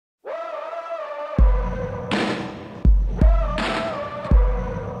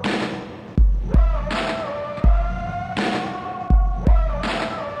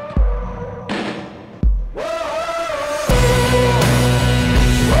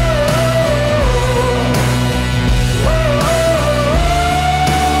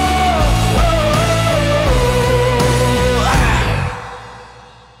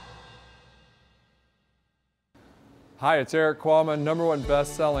it's Erik Qualman, #1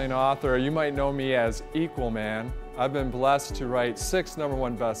 best-selling author. You might know me as Equalman. I've been blessed to write 6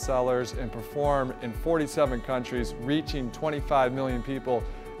 #1 bestsellers and perform in 47 countries, reaching 25 million people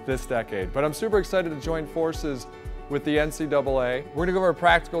this decade. But I'm super excited to join forces with the NCAA. We're gonna go over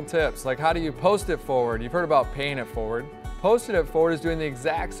practical tips, like how do you post it forward? You've heard about paying it forward. Posting it forward is doing the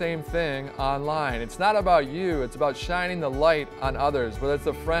exact same thing online. It's not about you, it's about shining the light on others, whether it's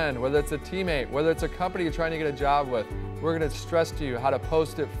a friend, whether it's a teammate, whether it's a company you're trying to get a job with. We're gonna stress to you how to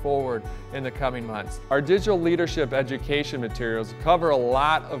post it forward in the coming months. Our digital leadership education materials cover a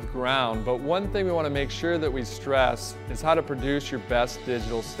lot of ground, but one thing we wanna make sure that we stress is how to produce your best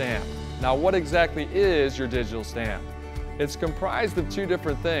digital stamp. Now, what exactly is your digital stamp? It's comprised of 2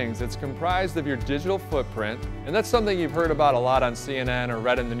 different things. It's comprised of your digital footprint, and that's something you've heard about a lot on CNN or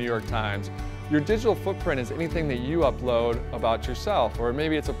read in the New York Times. Your digital footprint is anything that you upload about yourself, or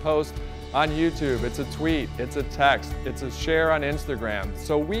maybe it's a post on YouTube, it's a tweet, it's a text, it's a share on Instagram.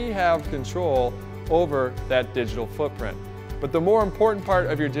 So we have control over that digital footprint. But the more important part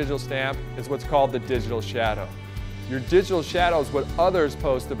of your digital stamp is what's called the digital shadow. Your digital shadow is what others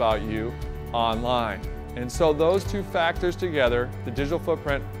post about you online. And so those 2 factors together, the digital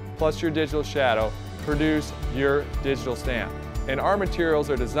footprint plus your digital shadow, produce your digital stamp. And our materials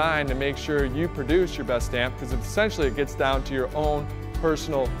are designed to make sure you produce your best stamp, because essentially it gets down to your own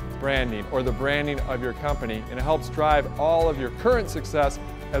personal branding or the branding of your company, and it helps drive all of your current success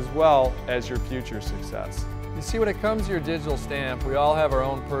as well as your future success. You see, when it comes to your digital stamp, we all have our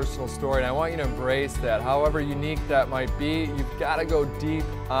own personal story, and I want you to embrace that. However unique that might be, you've got to go deep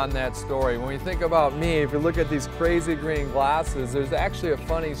on that story. When you think about me, if you look at these crazy green glasses, there's actually a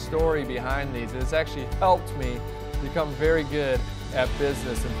funny story behind these, and it's actually helped me become very good at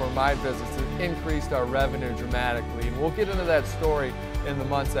business, and for my business, it's increased our revenue dramatically. And we'll get into that story in the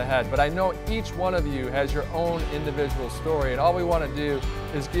months ahead. But I know each one of you has your own individual story, and all we want to do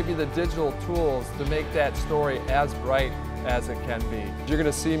is give you the digital tools to make that story as bright as it can be. You're going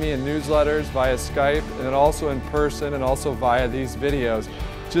to see me in newsletters via Skype, and then also in person, and also via these videos,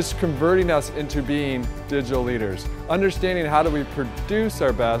 just converting us into being digital leaders, understanding how do we produce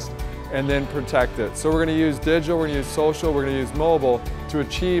our best and then protect it. So we're going to use digital, we're going to use social, we're going to use mobile to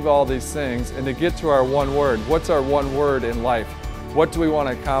achieve all these things and to get to our one word. What's our one word in life? What do we want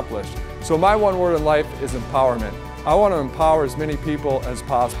to accomplish? So my one word in life is empowerment. I want to empower as many people as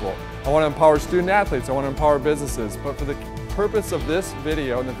possible. I want to empower student athletes, I want to empower businesses, but for the purpose of this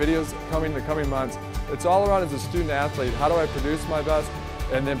video and the videos coming in the coming months, it's all around as a student athlete, how do I produce my best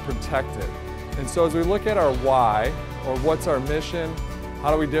and then protect it? And so as we look at our why, or what's our mission,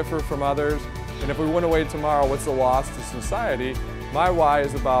 how do we differ from others, and if we went away tomorrow, what's the loss to society? My why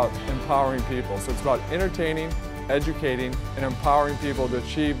is about empowering people. So it's about entertaining, educating, and empowering people to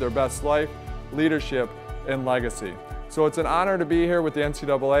achieve their best life, leadership, and legacy. So it's an honor to be here with the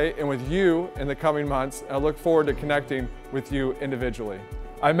NCAA and with you in the coming months. I look forward to connecting with you individually.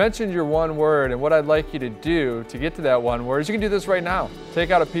 I mentioned your one word, and what I'd like you to do to get to that one word is you can do this right now.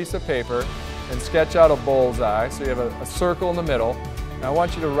 Take out a piece of paper and sketch out a bullseye, so you have a circle in the middle. And I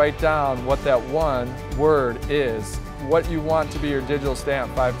want you to write down what that one word is, what you want to be your digital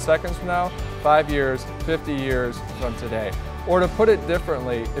stamp 5 seconds from now, 5 years, 50 years from today. Or to put it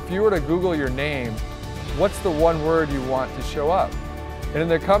differently, if you were to Google your name, what's the one word you want to show up? And in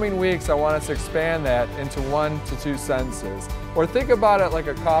the coming weeks, I want us to expand that into 1 to 2 sentences. Or think about it like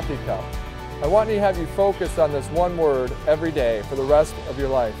a coffee cup. I want to have you focus on this one word every day for the rest of your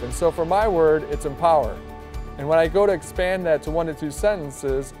life. And so for my word, it's empower. And when I go to expand that to 1 to 2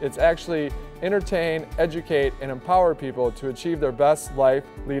 sentences, it's actually entertain, educate, and empower people to achieve their best life,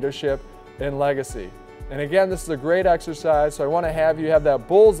 leadership, and legacy. And again, this is a great exercise, so I want to have you have that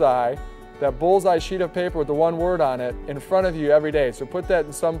bullseye sheet of paper with the one word on it in front of you every day. So put that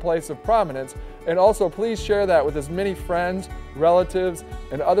in some place of prominence, and also please share that with as many friends, relatives,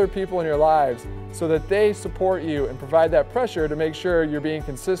 and other people in your lives so that they support you and provide that pressure to make sure you're being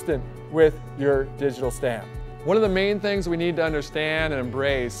consistent with your digital stamp. One of the main things we need to understand and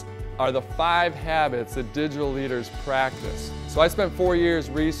embrace are the 5 habits that digital leaders practice. So I spent 4 years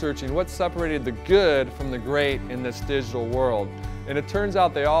researching what separated the good from the great in this digital world. And it turns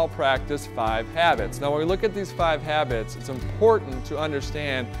out they all practice 5 habits. Now when we look at these 5 habits, it's important to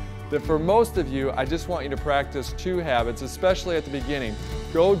understand that for most of you, I just want you to practice 2 habits, especially at the beginning.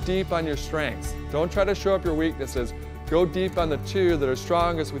 Go deep on your strengths. Don't try to show up your weaknesses. Go deep on the 2 that are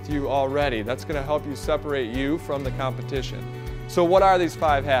strongest with you already. That's going to help you separate you from the competition. So what are these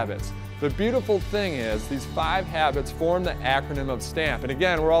 5 habits? The beautiful thing is these 5 habits form the acronym of STAMP. And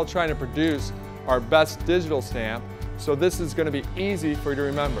again, we're all trying to produce our best digital stamp, so this is going to be easy for you to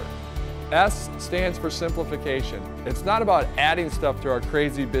remember. S stands for simplification. It's not about adding stuff to our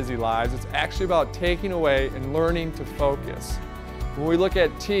crazy busy lives, it's actually about taking away and learning to focus. When we look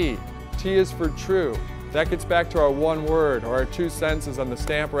at T, T is for true. That gets back to our one word or our 2 sentences on the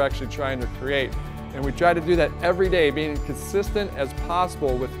stamp we're actually trying to create. And we try to do that every day, being consistent as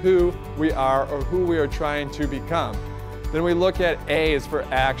possible with who we are or who we are trying to become. Then we look at A is for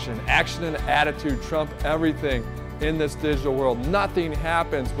action. Action and attitude trump everything in this digital world. Nothing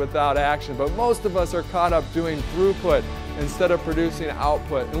happens without action, but most of us are caught up doing throughput instead of producing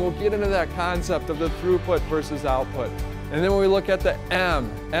output. And we'll get into that concept of the throughput versus output. And then when we look at the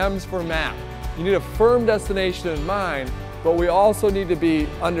M, M's for map. You need a firm destination in mind, but we also need to be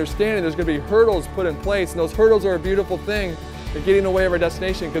understanding there's going to be hurdles put in place, and those hurdles are a beautiful thing in getting away of our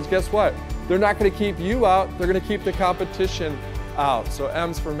destination, because guess what? They're not going to keep you out, they're going to keep the competition out. So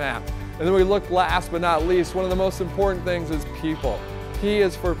M's for map. And then we look last but not least, one of the most important things is people. P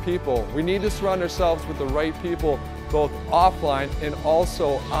is for people. We need to surround ourselves with the right people, both offline and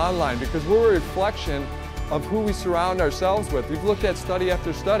also online, because we're a reflection of who we surround ourselves with. We've looked at study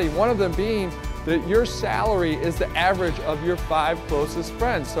after study, one of them being that your salary is the average of your 5 closest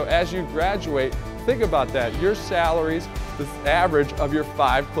friends. So as you graduate, think about that. Your salary's the average of your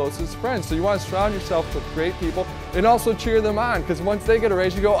 5 closest friends. So you want to surround yourself with great people and also cheer them on, because once they get a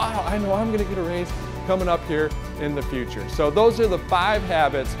raise, you go, oh, I know I'm going to get a raise coming up here in the future. So those are the 5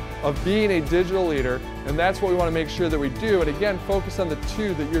 habits of being a digital leader, and that's what we want to make sure that we do. And again, focus on the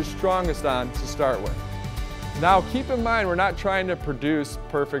 2 that you're strongest on to start with. Now, keep in mind, we're not trying to produce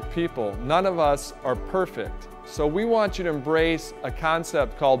perfect people. None of us are perfect. So we want you to embrace a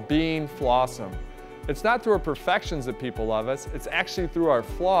concept called being flawsome. It's not through our perfections that people love us, it's actually through our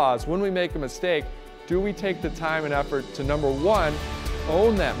flaws. When we make a mistake, do we take the time and effort to, number 1,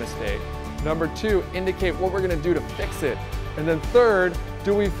 own that mistake, number 2, indicate what we're going to do to fix it, and then 3rd,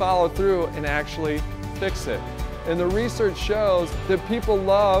 do we follow through and actually fix it? And the research shows that people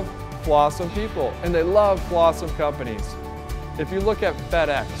love flawsome people, and they love flawsome companies. If you look at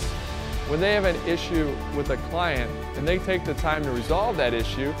FedEx, when they have an issue with a client and they take the time to resolve that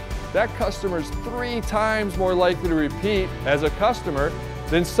issue, that customer's 3 times more likely to repeat as a customer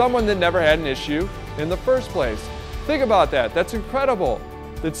than someone that never had an issue in the first place. Think about that. That's incredible.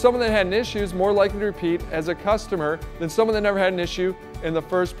 That someone that had an issue is more likely to repeat as a customer than someone that never had an issue in the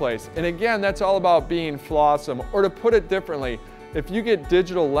first place. And again, that's all about being flawsome. Or to put it differently, if you get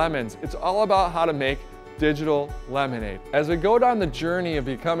digital lemons, it's all about how to make digital lemonade. As we go down the journey of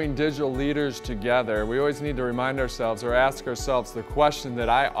becoming digital leaders together, we always need to remind ourselves or ask ourselves the question that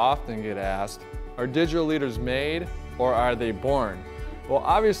I often get asked: are digital leaders made or are they born? Well,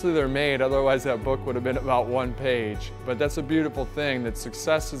 obviously they're made, otherwise that book would have been about 1 page. But that's a beautiful thing, that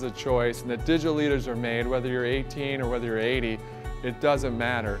success is a choice and that digital leaders are made, whether you're 18 or whether you're 80, it doesn't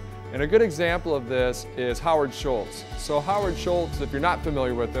matter. And a good example of this is Howard Schultz. So Howard Schultz, if you're not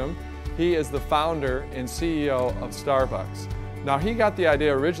familiar with him, he is the founder and CEO of Starbucks. Now, he got the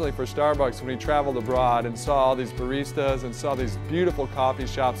idea originally for Starbucks when he traveled abroad and saw all these baristas and saw these beautiful coffee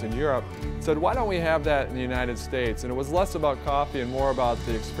shops in Europe. He said, why don't we have that in the United States? And it was less about coffee and more about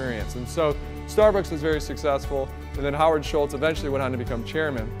the experience. And so Starbucks was very successful, and then Howard Schultz eventually went on to become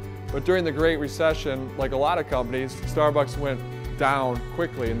chairman. But during the Great Recession, like a lot of companies, Starbucks went down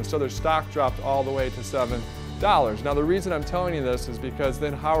quickly, and so their stock dropped all the way to $7. Now, the reason I'm telling you this is because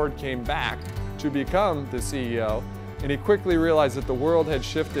then Howard came back to become the CEO, and he quickly realized that the world had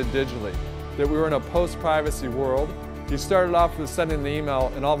shifted digitally, that we were in a post-privacy world. He started off with sending the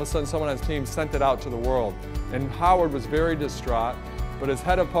email, and all of a sudden someone on his team sent it out to the world. And Howard was very distraught, but his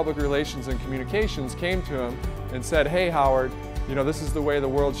head of public relations and communications came to him and said, hey Howard, you know, this is the way the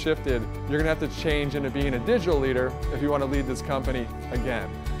world shifted. You're gonna have to change into being a digital leader if you want to lead this company again.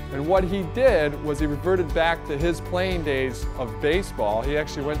 And what he did was he reverted back to his playing days of baseball. He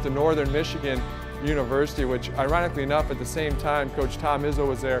actually went to Northern Michigan University, which ironically enough, at the same time, Coach Tom Izzo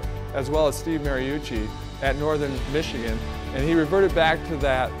was there, as well as Steve Mariucci at Northern Michigan. And he reverted back to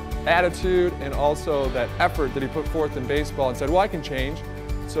that attitude and also that effort that he put forth in baseball and said, well, I can change.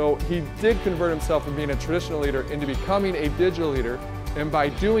 So he did convert himself from being a traditional leader into becoming a digital leader. And by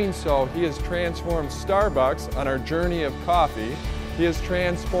doing so, he has transformed Starbucks on our journey of coffee. He has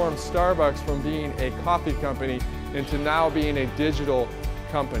transformed Starbucks from being a coffee company into now being a digital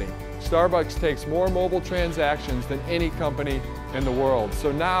company. Starbucks takes more mobile transactions than any company in the world.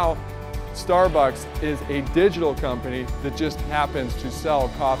 So now Starbucks is a digital company that just happens to sell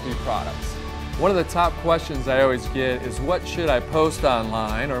coffee products. One of the top questions I always get is, what should I post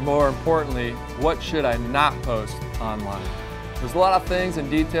online? Or more importantly, what should I not post online? There's a lot of things and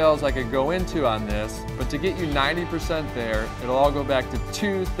details I could go into on this, but to get you 90% there, it'll all go back to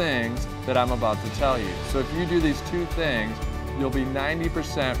 2 things that I'm about to tell you. So if you do these 2 things, you'll be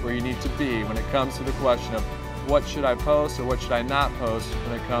 90% where you need to be when it comes to the question of what should I post or what should I not post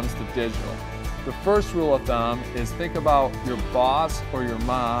when it comes to digital. The first rule of thumb is think about your boss or your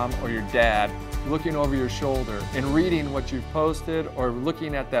mom or your dad looking over your shoulder and reading what you've posted or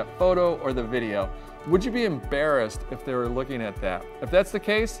looking at that photo or the video. Would you be embarrassed if they were looking at that? If that's the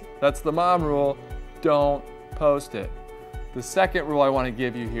case, that's the mom rule, don't post it. The second rule I want to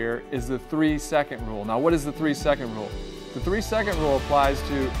give you here is the 3-second rule. Now what is the 3-second rule? The 3-second rule applies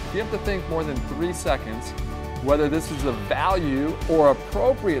to if you have to think more than 3 seconds, whether this is of value or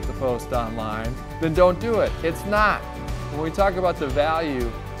appropriate to post online, then don't do it. It's not. When we talk about the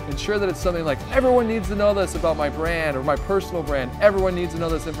value, ensure that it's something like, everyone needs to know this about my brand or my personal brand. Everyone needs to know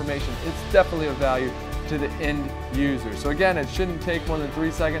this information. It's definitely of value to the end user. So again, it shouldn't take more than 3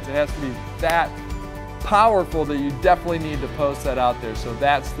 seconds. It has to be that powerful that you definitely need to post that out there. So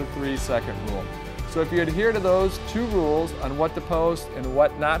that's the 3-second rule. So if you adhere to those 2 rules on what to post and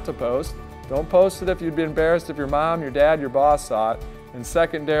what not to post, don't post it if you'd be embarrassed if your mom, your dad, your boss saw it. And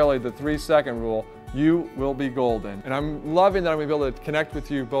secondarily, the 3-second rule, you will be golden. And I'm loving that I'm going to be able to connect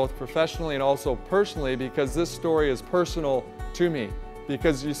with you both professionally and also personally, because this story is personal to me.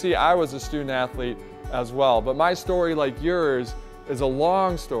 Because you see, I was a student athlete as well, but my story, like yours, is a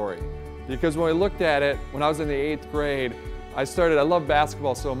long story. Because when I looked at it, when I was in the 8th grade, I love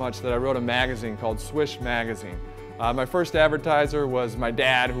basketball so much that I wrote a magazine called Swish Magazine. My first advertiser was my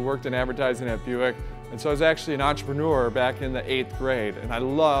dad, who worked in advertising at Buick, and so I was actually an entrepreneur back in the 8th grade, and I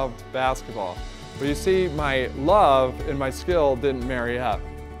loved basketball. But you see, my love and my skill didn't marry up.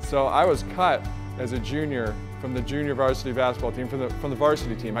 So I was cut as a junior from the junior varsity basketball team, from the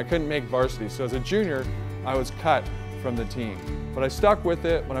varsity team. I couldn't make varsity, so as a junior, I was cut from the team. But I stuck with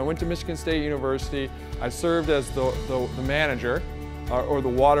it. When I went to Michigan State University, I served as the manager, or the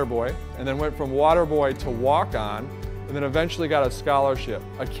water boy, and then went from water boy to walk-on, and then eventually got a scholarship.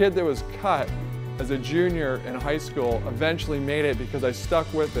 A kid that was cut as a junior in high school eventually made it because I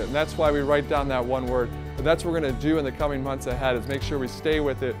stuck with it, and that's why we write down that one word. But that's what we're going to do in the coming months ahead, is make sure we stay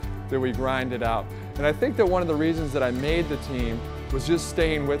with it, that we grind it out. And I think that one of the reasons that I made the team was just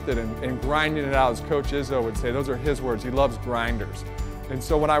staying with it and grinding it out, as Coach Izzo would say. Those are his words. He loves grinders. And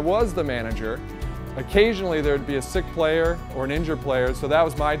so when I was the manager, occasionally there'd be a sick player or an injured player, so that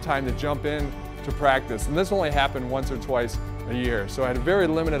was my time to jump in to practice. And this only happened once or twice a year, so I had a very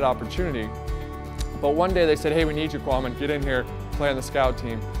limited opportunity. But one day they said, hey, we need you, Qualman, get in here, play on the scout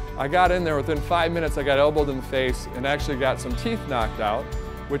team. I got in there, within 5 minutes I got elbowed in the face and actually got some teeth knocked out,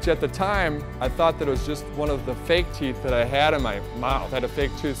 which at the time I thought that it was just one of the fake teeth that I had in my mouth. I had a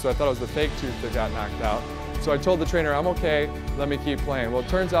fake tooth, so I thought it was the fake tooth that got knocked out. So I told the trainer, I'm okay, let me keep playing. Well, it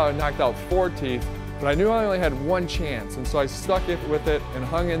turns out I knocked out 4 teeth, but I knew I only had 1 chance, and so I stuck with it and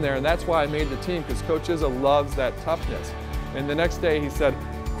hung in there, and that's why I made the team, because Coach Izzo loves that toughness. And the next day he said,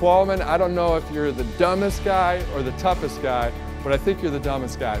 Qualman, I don't know if you're the dumbest guy or the toughest guy, but I think you're the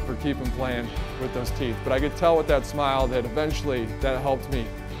dumbest guy for keeping playing with those teeth. But I could tell with that smile that eventually that helped me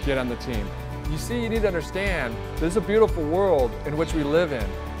get on the team. You see, you need to understand, there's a beautiful world in which we live in,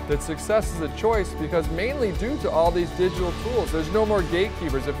 that success is a choice, because mainly due to all these digital tools. There's no more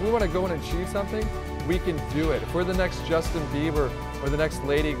gatekeepers. If we want to go and achieve something, we can do it. If we're the next Justin Bieber or the next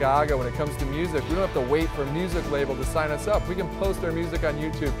Lady Gaga when it comes to music, we don't have to wait for a music label to sign us up. We can post our music on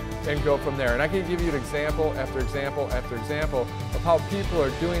YouTube and go from there. And I can give you an example after example after example of how people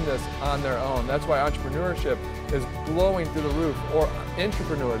are doing this on their own. That's why entrepreneurship is blowing through the roof. Or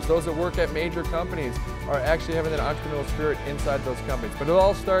entrepreneurs, those that work at major companies, are actually having that entrepreneurial spirit inside those companies. But it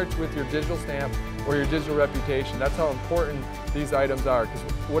all starts with your digital stamp or your digital reputation. That's how important these items are, because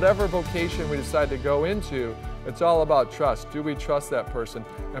whatever vocation we decide to go into, it's all about trust. Do we trust that person?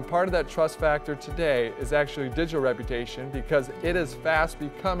 And part of that trust factor today is actually digital reputation, because it is fast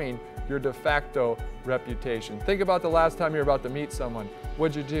becoming your de facto reputation. Think about the last time you're about to meet someone.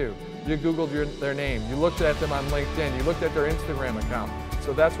 What'd you do? You Googled their name. You looked at them on LinkedIn. You looked at their Instagram account.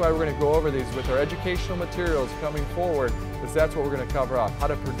 So that's why we're going to go over these with our educational materials coming forward, because that's what we're going to cover off, how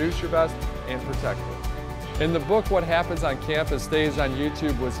to produce your best and protect it. In the book, What Happens on Campus Stays on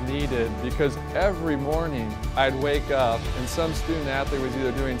YouTube was needed because every morning I'd wake up and some student athlete was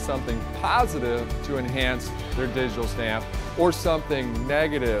either doing something positive to enhance their digital stamp or something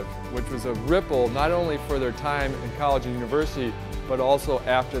negative, which was a ripple not only for their time in college and university, but also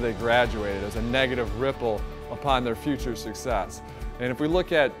after they graduated as a negative ripple upon their future success. And if we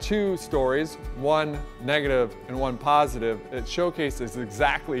look at 2 stories, one negative and one positive, it showcases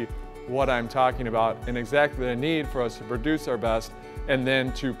exactly what I'm talking about and exactly the need for us to produce our best and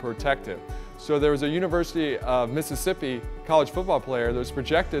then to protect it. So there was a University of Mississippi college football player that was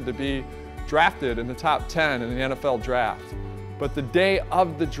projected to be drafted in the top 10 in the NFL draft. But the day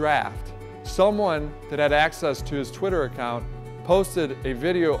of the draft, someone that had access to his Twitter account posted a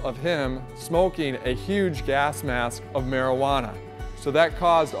video of him smoking a huge gas mask of marijuana. So that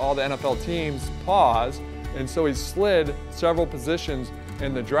caused all the NFL teams pause, and so he slid several positions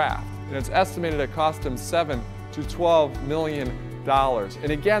in the draft. And it's estimated it cost him $7 to $12 million.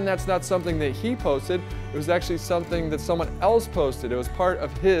 And again, that's not something that he posted. It was actually something that someone else posted. It was part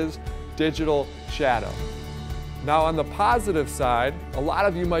of his digital shadow. Now on the positive side, a lot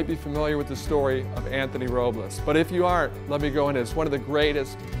of you might be familiar with the story of Anthony Robles. But if you aren't, let me go into it. It's one of the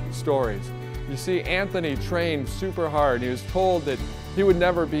greatest stories. You see, Anthony trained super hard. He was told that he would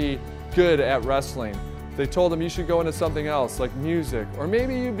never be good at wrestling. They told him you should go into something else like music, or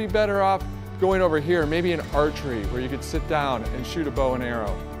maybe you'd be better off going over here, maybe in archery, where you could sit down and shoot a bow and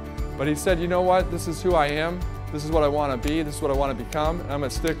arrow. But he said, you know what, this is who I am, this is what I want to be, this is what I want to become, and I'm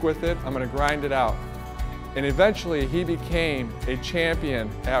going to stick with it, I'm going to grind it out. And eventually he became a champion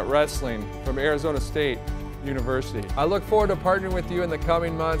at wrestling from Arizona State University. I look forward to partnering with you in the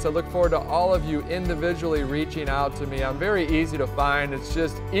coming months. I look forward to all of you individually reaching out to me. I'm very easy to find. It's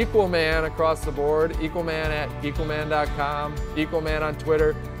just Equalman across the board, Equalman at equalman.com, Equalman on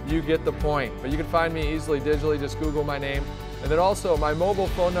Twitter. You get the point. But you can find me easily digitally, just Google my name. And then also my mobile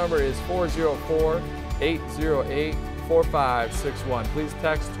phone number is 404-808-4561. Please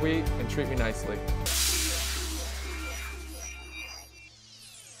text, tweet, and treat me nicely.